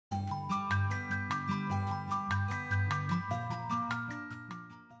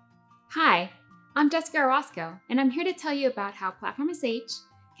Hi, I'm Jessica Orozco, and I'm here to tell you about how Platform.sh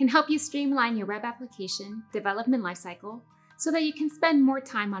can help you streamline your web application development lifecycle so that you can spend more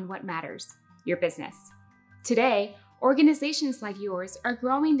time on what matters, your business. Today, organizations like yours are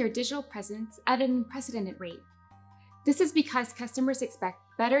growing their digital presence at an unprecedented rate. This is because customers expect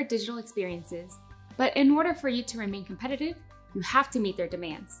better digital experiences, but in order for you to remain competitive, you have to meet their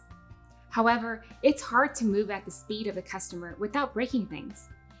demands. However, it's hard to move at the speed of the customer without breaking things.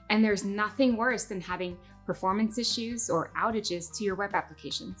 And there's nothing worse than having performance issues or outages to your web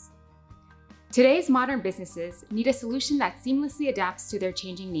applications. Today's modern businesses need a solution that seamlessly adapts to their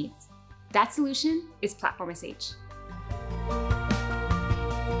changing needs. That solution is Platform.sh.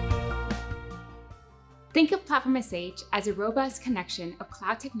 Think of Platform.sh as a robust connection of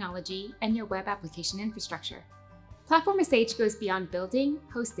cloud technology and your web application infrastructure. Platform.sh goes beyond building,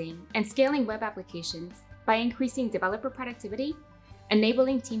 hosting, and scaling web applications by increasing developer productivity,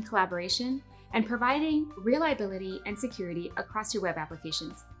 enabling team collaboration, and providing reliability and security across your web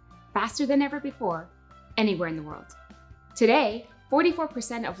applications, faster than ever before, anywhere in the world. Today,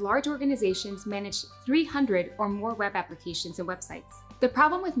 44% of large organizations manage 300 or more web applications and websites. The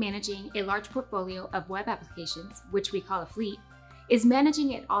problem with managing a large portfolio of web applications, which we call a fleet, is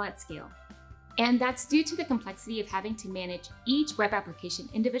managing it all at scale. And that's due to the complexity of having to manage each web application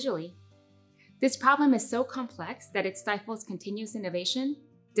individually. This problem is so complex that it stifles continuous innovation,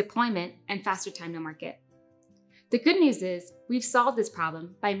 deployment, and faster time to market. The good news is we've solved this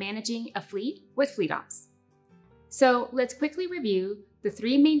problem by managing a fleet with FleetOps. So let's quickly review the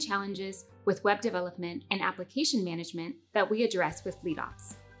 3 main challenges with web development and application management that we address with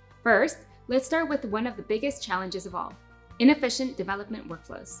FleetOps. First, let's start with one of the biggest challenges of all, inefficient development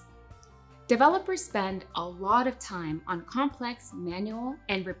workflows. Developers spend a lot of time on complex, manual,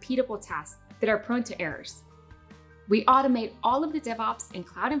 and repeatable tasks that are prone to errors. We automate all of the DevOps and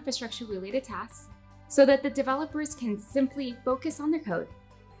cloud infrastructure related tasks so that the developers can simply focus on their code.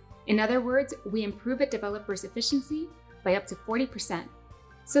 In other words, we improve a developer's efficiency by up to 40%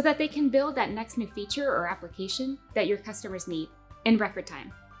 so that they can build that next new feature or application that your customers need in record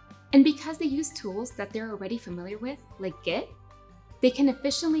time. And because they use tools that they're already familiar with, like Git, they can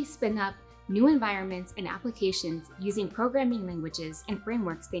efficiently spin up new environments and applications using programming languages and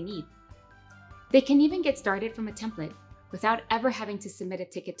frameworks they need. They can even get started from a template without ever having to submit a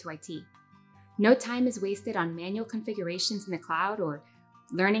ticket to IT. No time is wasted on manual configurations in the cloud or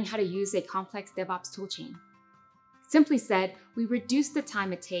learning how to use a complex DevOps toolchain. Simply said, we reduce the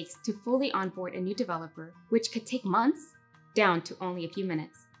time it takes to fully onboard a new developer, which could take months, down to only a few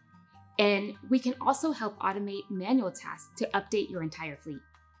minutes. And we can also help automate manual tasks to update your entire fleet.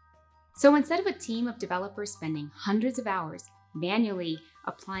 So instead of a team of developers spending hundreds of hours manually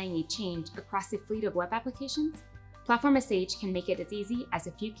applying a change across a fleet of web applications, Platform.sh can make it as easy as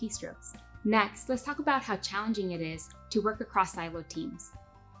a few keystrokes. Next, let's talk about how challenging it is to work across siloed teams.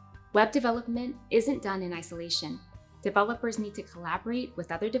 Web development isn't done in isolation. Developers need to collaborate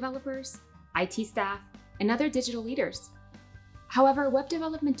with other developers, IT staff, and other digital leaders. However, web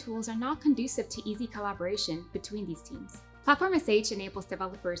development tools are not conducive to easy collaboration between these teams. Platform.sh enables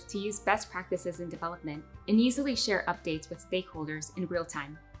developers to use best practices in development and easily share updates with stakeholders in real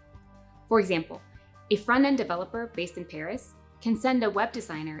time. For example, a front-end developer based in Paris can send a web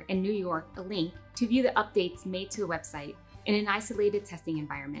designer in New York a link to view the updates made to a website in an isolated testing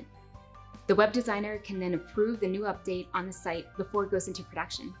environment. The web designer can then approve the new update on the site before it goes into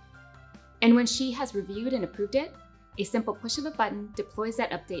production. And when she has reviewed and approved it, a simple push of a button deploys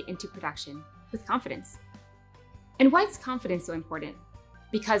that update into production with confidence. And why is confidence so important?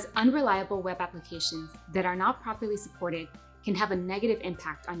 Because unreliable web applications that are not properly supported can have a negative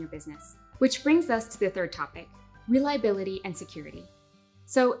impact on your business. Which brings us to the third topic, reliability and security.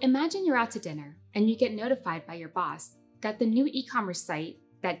 So imagine you're out to dinner and you get notified by your boss that the new e-commerce site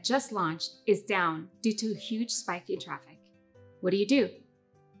that just launched is down due to a huge spike in traffic. What do?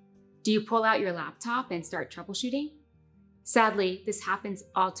 Do you pull out your laptop and start troubleshooting? Sadly, this happens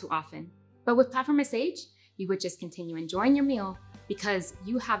all too often. But with Platform.sh, you would just continue enjoying your meal because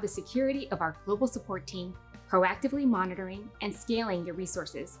you have the security of our global support team proactively monitoring and scaling your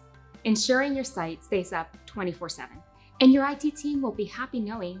resources, ensuring your site stays up 24/7. And your IT team will be happy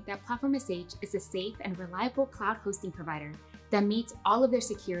knowing that Platform.sh is a safe and reliable cloud hosting provider that meets all of their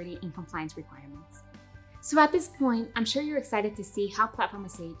security and compliance requirements. So at this point, I'm sure you're excited to see how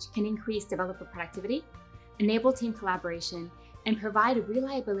Platform.sh can increase developer productivity, enable team collaboration, and provide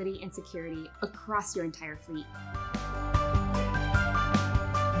reliability and security across your entire fleet.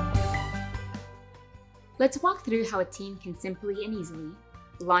 Let's walk through how a team can simply and easily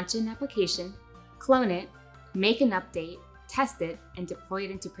launch an application, clone it, make an update, test it, and deploy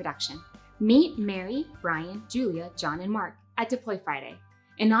it into production. Meet Mary, Brian, Julia, John, and Mark at Deploy Friday,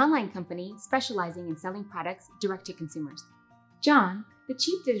 an online company specializing in selling products direct to consumers. John, the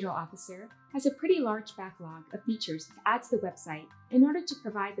Chief Digital Officer, has a pretty large backlog of features to add to the website in order to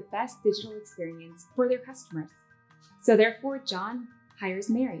provide the best digital experience for their customers. So therefore, John hires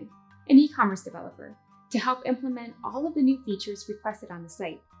Mary, an e-commerce developer, to help implement all of the new features requested on the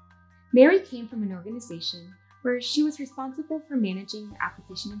site. Mary came from an organization where she was responsible for managing the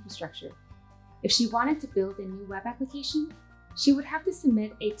application infrastructure. If she wanted to build a new web application, she would have to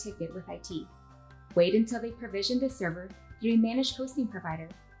submit a ticket with IT, wait until they provisioned a server through a managed hosting provider,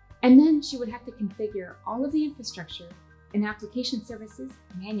 and then she would have to configure all of the infrastructure and application services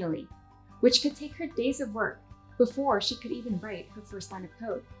manually, which could take her days of work before she could even write her first line of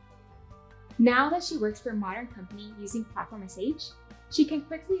code. Now that she works for a modern company using Platform.sh, she can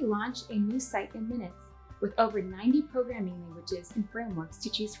quickly launch a new site in minutes with over 90 programming languages and frameworks to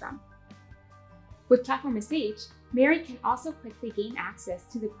choose from. With Platform.sh, Mary can also quickly gain access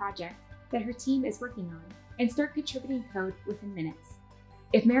to the project that her team is working on and start contributing code within minutes.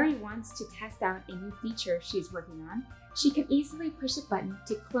 If Mary wants to test out a new feature she's working on, she can easily push a button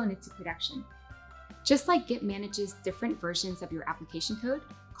to clone it to production. Just like Git manages different versions of your application code,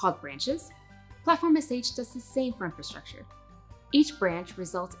 called branches, Platform.sh does the same for infrastructure. Each branch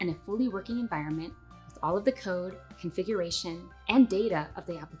results in a fully working environment with all of the code, configuration, and data of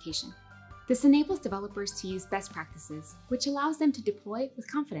the application. This enables developers to use best practices, which allows them to deploy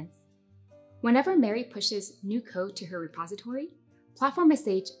with confidence. Whenever Mary pushes new code to her repository,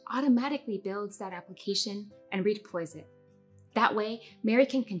 Platform.sh automatically builds that application and redeploys it. That way, Mary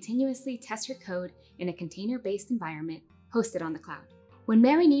can continuously test her code in a container-based environment hosted on the cloud. When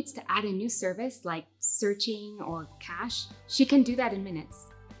Mary needs to add a new service like searching or cache, she can do that in minutes,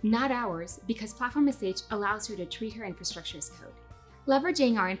 not hours, because Platform.sh allows her to treat her infrastructure as code.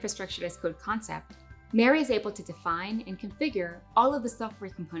 Leveraging our infrastructure as code concept, Mary is able to define and configure all of the software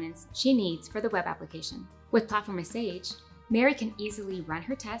components she needs for the web application. With Platform.sh, Mary can easily run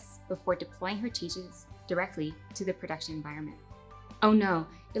her tests before deploying her changes directly to the production environment. Oh no,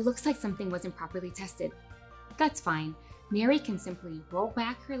 it looks like something wasn't properly tested. That's fine. Mary can simply roll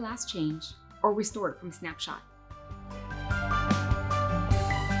back her last change or restore it from a snapshot.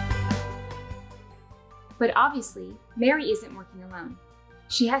 But obviously, Mary isn't working alone.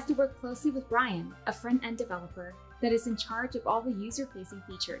 She has to work closely with Brian, a front-end developer that is in charge of all the user-facing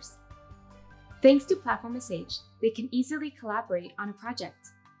features. Thanks to Platform.sh, they can easily collaborate on a project.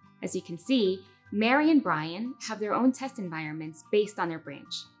 As you can see, Mary and Brian have their own test environments based on their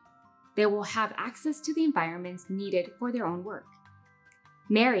branch. They will have access to the environments needed for their own work.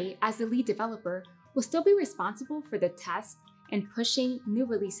 Mary, as the lead developer, will still be responsible for the test and pushing new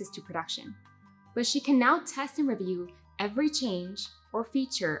releases to production. But she can now test and review every change or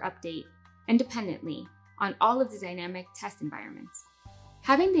feature update independently on all of the dynamic test environments.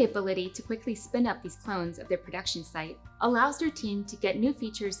 Having the ability to quickly spin up these clones of their production site allows their team to get new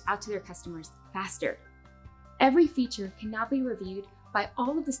features out to their customers faster. Every feature can now be reviewed by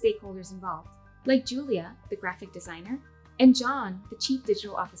all of the stakeholders involved, like Julia, the graphic designer, and John, the Chief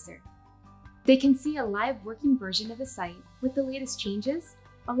Digital Officer. They can see a live working version of the site with the latest changes,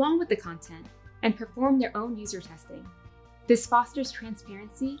 along with the content, and perform their own user testing. This fosters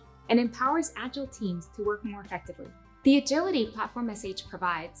transparency and empowers agile teams to work more effectively. The agility Platform.sh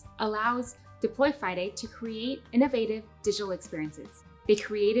provides allows Deploy Friday to create innovative digital experiences. They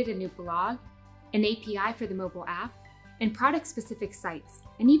created a new blog, an API for the mobile app, and product-specific sites,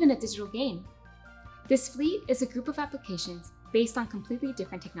 and even a digital game. This fleet is a group of applications based on completely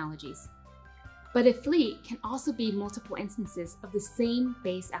different technologies. But a fleet can also be multiple instances of the same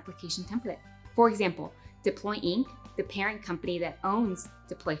base application template. For example, Deploy Inc., the parent company that owns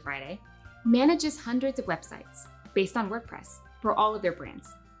Deploy Friday, manages hundreds of websites based on WordPress for all of their brands.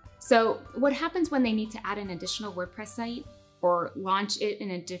 So what happens when they need to add an additional WordPress site or launch it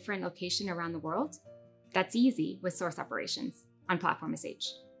in a different location around the world? That's easy with source operations on Platform.sh.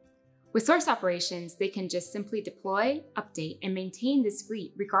 With source operations, they can just simply deploy, update, and maintain this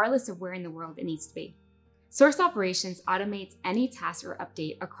fleet regardless of where in the world it needs to be. Source operations automates any task or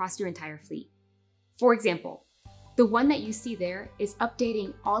update across your entire fleet. For example, the one that you see there is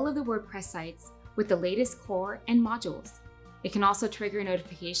updating all of the WordPress sites with the latest core and modules. It can also trigger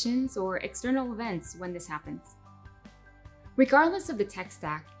notifications or external events when this happens. Regardless of the tech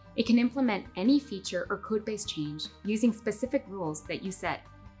stack, it can implement any feature or code-based change using specific rules that you set.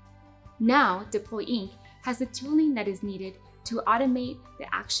 Now, Deploy Inc. has the tooling that is needed to automate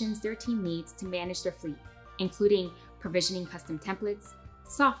the actions their team needs to manage their fleet, including provisioning custom templates,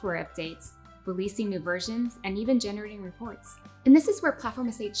 software updates, releasing new versions, and even generating reports. And this is where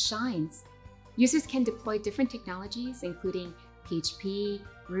Platform.sh shines. Users can deploy different technologies, including PHP,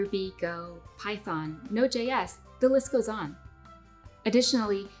 Ruby, Go, Python, Node.js, the list goes on.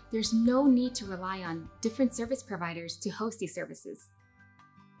 Additionally, there's no need to rely on different service providers to host these services.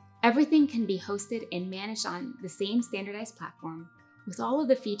 Everything can be hosted and managed on the same standardized platform with all of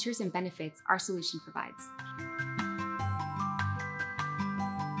the features and benefits our solution provides.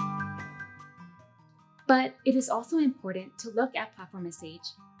 But it is also important to look at Platform.sh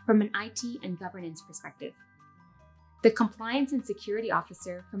from an IT and governance perspective. The Compliance and Security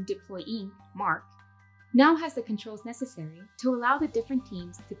Officer from Deploy Inc., Mark, now has the controls necessary to allow the different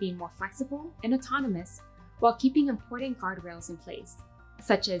teams to be more flexible and autonomous while keeping important guardrails in place,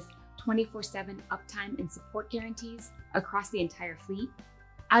 such as 24/7 uptime and support guarantees across the entire fleet,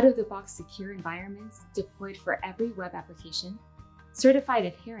 out-of-the-box secure environments deployed for every web application, certified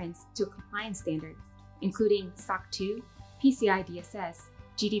adherence to compliance standards, including SOC 2, PCI DSS,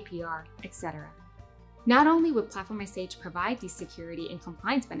 GDPR, etc. Not only would Platform.sh provide these security and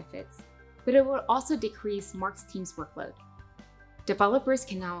compliance benefits, but it will also decrease Mark's team's workload. Developers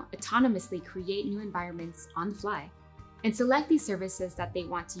can now autonomously create new environments on the fly and select these services that they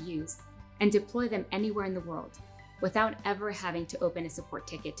want to use and deploy them anywhere in the world without ever having to open a support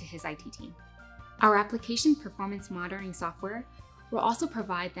ticket to his IT team. Our application performance monitoring software will also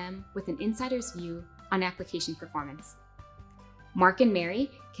provide them with an insider's view on application performance. Mark and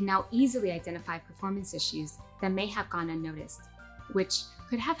Mary can now easily identify performance issues that may have gone unnoticed, which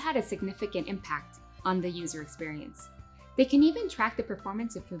could have had a significant impact on the user experience. They can even track the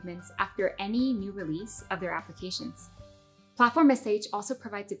performance improvements after any new release of their applications. Platform.sh also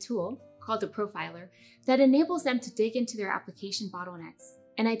provides a tool called a profiler that enables them to dig into their application bottlenecks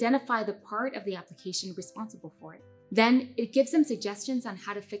and identify the part of the application responsible for it. Then it gives them suggestions on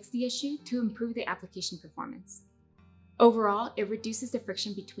how to fix the issue to improve the application performance. Overall, it reduces the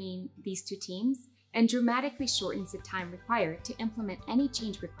friction between these two teams and dramatically shortens the time required to implement any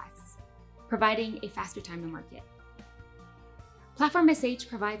change requests, providing a faster time to market. Platform.sh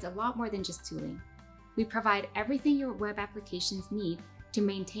provides a lot more than just tooling. We provide everything your web applications need to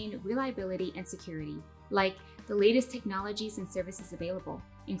maintain reliability and security, like the latest technologies and services available,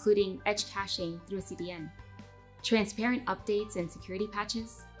 including edge caching through a CDN, transparent updates and security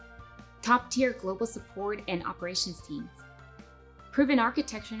patches, top-tier global support and operations teams, proven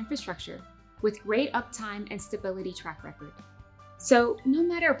architecture and infrastructure with great uptime and stability track record. So no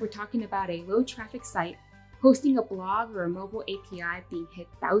matter if we're talking about a low-traffic site, hosting a blog or a mobile API being hit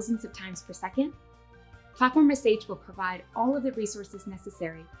thousands of times per second, Platform.sh will provide all of the resources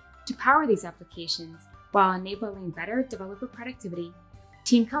necessary to power these applications while enabling better developer productivity,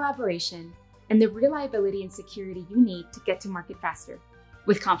 team collaboration, and the reliability and security you need to get to market faster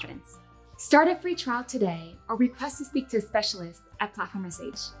with confidence. Start a free trial today or request to speak to a specialist at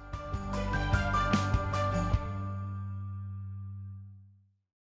Platform.sh.